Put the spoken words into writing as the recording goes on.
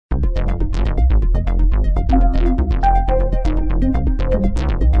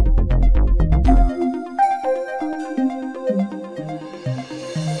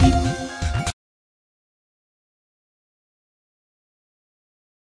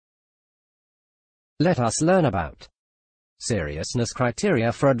Let us learn about seriousness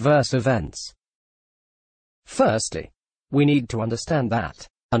criteria for adverse events. Firstly, we need to understand that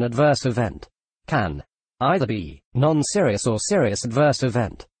an adverse event can either be non-serious or serious adverse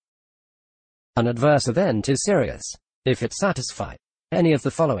event. An adverse event is serious if it satisfies any of the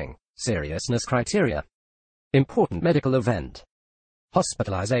following seriousness criteria: important medical event,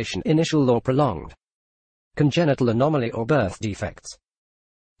 hospitalization initial or prolonged, congenital anomaly or birth defects,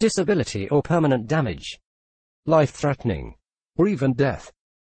 disability or permanent damage, life-threatening, or even death.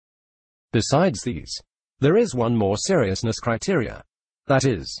 Besides these, there is one more seriousness criteria that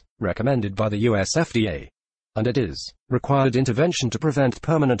is recommended by the US FDA, and it is required intervention to prevent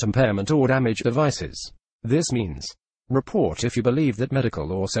permanent impairment or damage devices. This means report if you believe that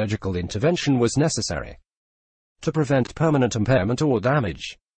medical or surgical intervention was necessary to prevent permanent impairment or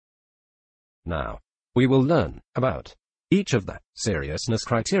damage. Now, we will learn about each of the seriousness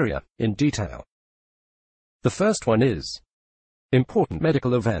criteria in detail. The first one is important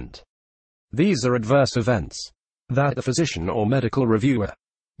medical event. These are adverse events that the physician or medical reviewer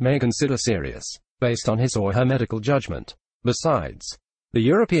may consider serious based on his or her medical judgment. Besides, the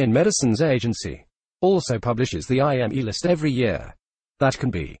European Medicines Agency also publishes the IME list every year that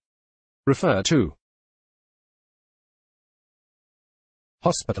can be referred to.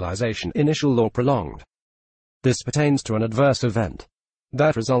 Hospitalization initial or prolonged. This pertains to an adverse event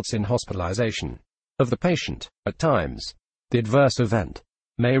that results in hospitalization of the patient. At times, the adverse event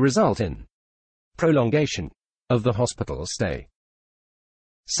may result in prolongation of the hospital stay.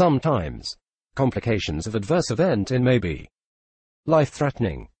 Sometimes, complications of adverse event may be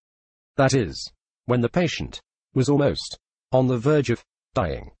life-threatening. That is, when the patient was almost on the verge of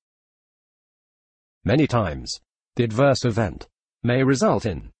dying. Many times, the adverse event may result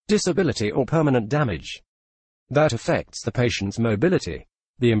in disability or permanent damage that affects the patient's mobility,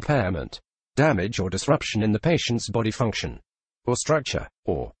 the impairment, damage or disruption in the patient's body function, or structure,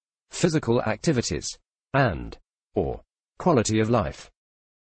 or physical activities, and or quality of life.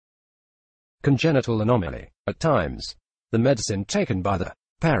 Congenital anomaly. At times, the medicine taken by the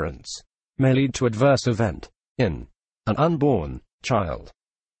parents may lead to adverse event in an unborn child.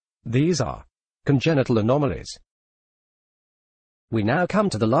 These are congenital anomalies. We now come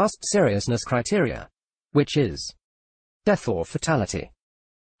to the last seriousness criteria, which is death or fatality.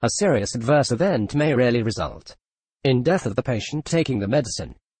 A serious adverse event may rarely result in death of the patient taking the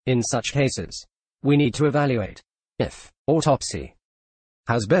medicine. In such cases, we need to evaluate if autopsy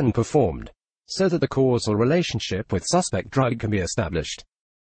has been performed so that the causal relationship with suspect drug can be established.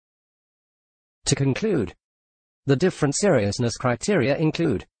 To conclude, the different seriousness criteria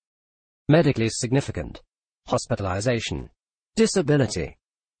include medically significant, hospitalization, disability,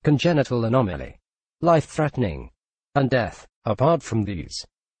 congenital anomaly, life-threatening, and death. Apart from these,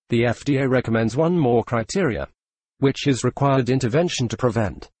 the FDA recommends one more criteria, which is required intervention to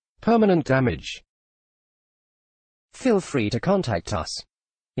prevent permanent damage. Feel free to contact us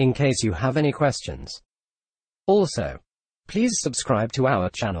in case you have any questions. Also, please subscribe to our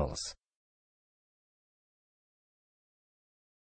channels.